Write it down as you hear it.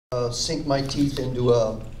Sink my teeth into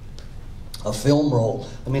a film role.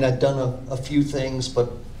 I mean, I'd done a few things,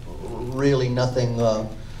 but really nothing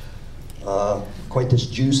quite this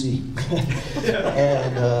juicy.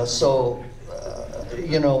 And so,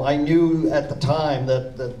 you know, I knew at the time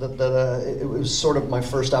that it was sort of my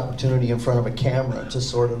first opportunity in front of a camera to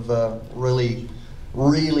sort of really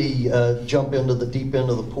jump into the deep end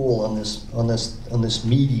of the pool on this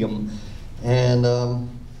medium, and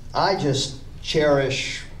I just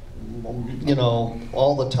cherish, you know,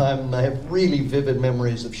 all the time. I have really vivid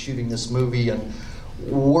memories of shooting this movie and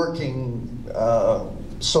working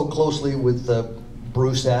so closely with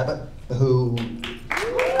Bruce Abbott, who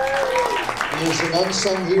is an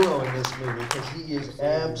unsung hero in this movie because he is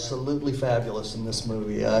absolutely fabulous in this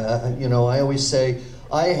movie. You know, I always say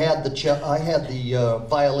I had the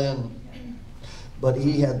violin, but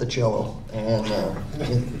he had the cello, and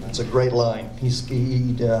it's a great line.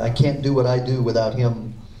 I can't do what I do without him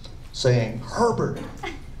saying, "Herbert,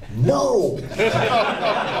 no."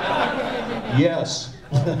 Yes.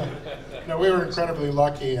 No, we were incredibly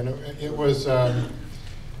lucky, and it was.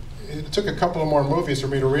 It took a couple of more movies for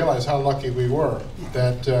me to realize how lucky we were.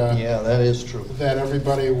 That yeah, that is true. That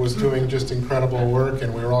everybody was doing just incredible work,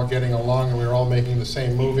 and we were all getting along, and we were all making the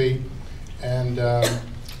same movie. And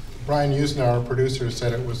Brian Usna, our producer,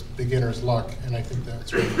 said it was beginner's luck, and I think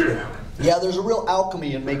that's really true. Yeah, there's a real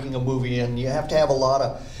alchemy in making a movie, and you have to have a lot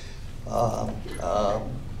of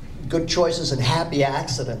good choices and happy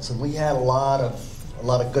accidents, and we had a lot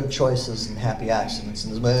of good choices and happy accidents.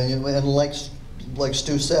 And like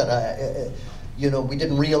Stu said, you know, we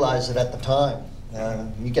didn't realize it at the time.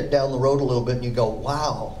 You get down the road a little bit and you go,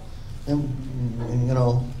 wow, and, you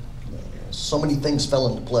know, so many things fell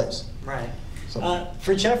into place. Right. So.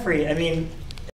 For Jeffrey, I mean,